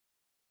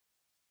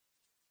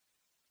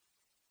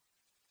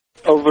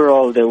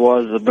Overall, there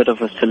was a bit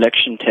of a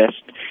selection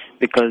test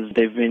because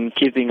they've been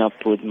keeping up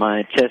with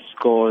my test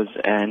scores,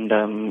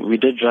 and we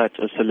did write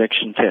a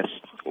selection test.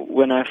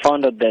 When I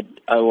found out that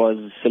I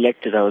was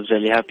selected, I was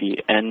really happy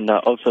and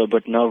also a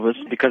bit nervous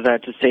because I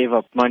had to save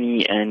up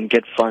money and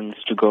get funds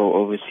to go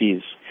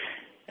overseas.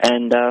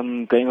 And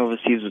going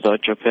overseas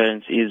without your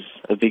parents is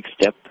a big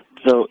step.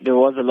 So there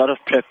was a lot of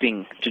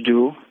prepping to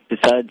do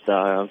besides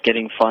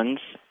getting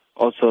funds,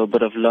 also a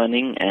bit of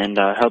learning and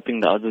helping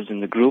the others in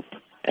the group.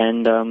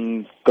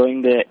 And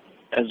going there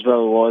as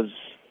well was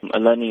a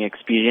learning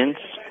experience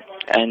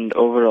and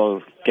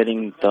overall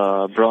getting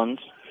the bronze.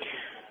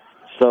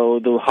 So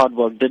the hard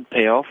work did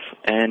pay off,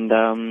 and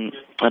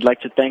I'd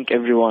like to thank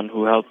everyone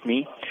who helped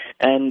me.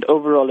 And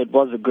overall, it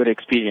was a good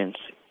experience.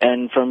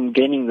 And from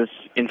gaining this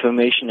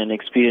information and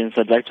experience,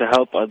 I'd like to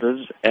help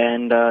others.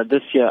 And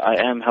this year, I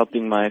am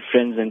helping my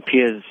friends and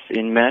peers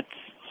in maths.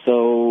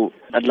 So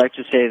I'd like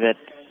to say that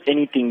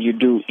anything you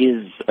do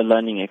is a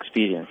learning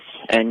experience.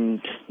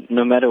 And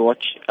no matter what,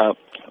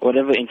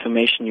 whatever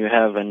information you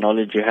have and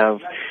knowledge you have,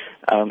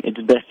 it's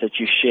best that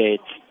you share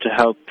it to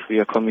help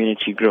your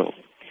community grow.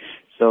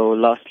 So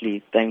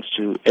lastly, thanks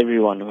to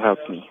everyone who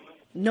helped me.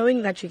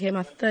 Knowing that you came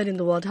out third in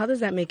the world, how does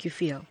that make you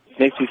feel? It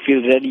makes me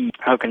feel really,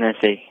 how can I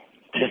say,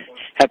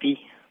 happy.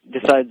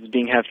 Besides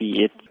being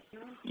happy,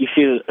 you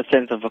feel a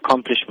sense of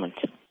accomplishment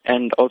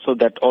and also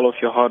that all of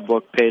your hard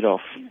work paid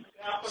off.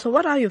 So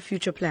what are your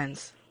future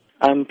plans?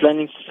 I'm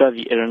planning to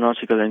study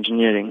aeronautical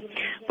engineering,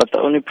 but the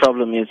only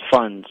problem is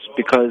funds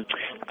because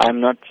I'm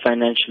not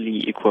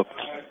financially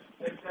equipped.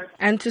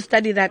 And to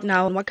study that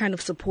now, what kind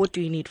of support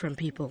do you need from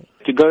people?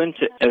 To go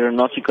into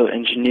aeronautical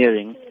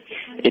engineering,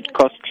 it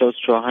costs close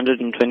to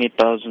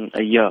 120,000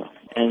 a year.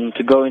 And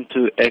to go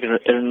into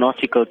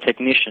aeronautical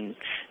technician,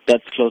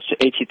 that's close to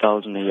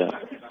 80,000 a year.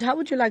 How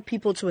would you like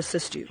people to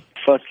assist you?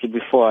 Firstly,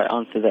 before I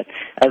answer that,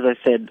 as I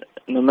said,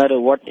 no matter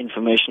what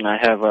information I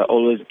have, I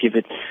always give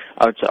it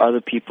out to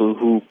other people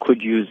who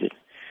could use it.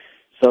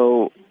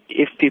 So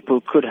if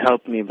people could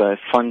help me by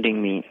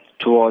funding me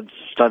towards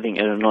studying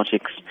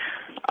aeronautics,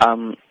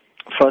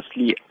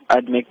 firstly,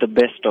 I'd make the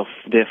best of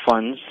their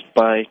funds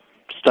by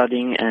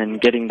studying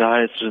and getting the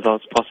highest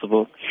results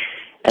possible.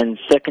 And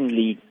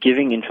secondly,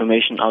 giving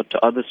information out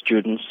to other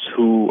students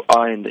who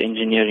are in the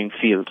engineering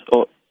field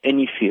or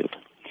any field.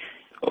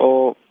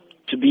 Or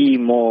to be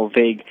more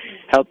vague,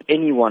 help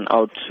anyone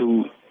out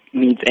who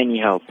needs any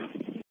help.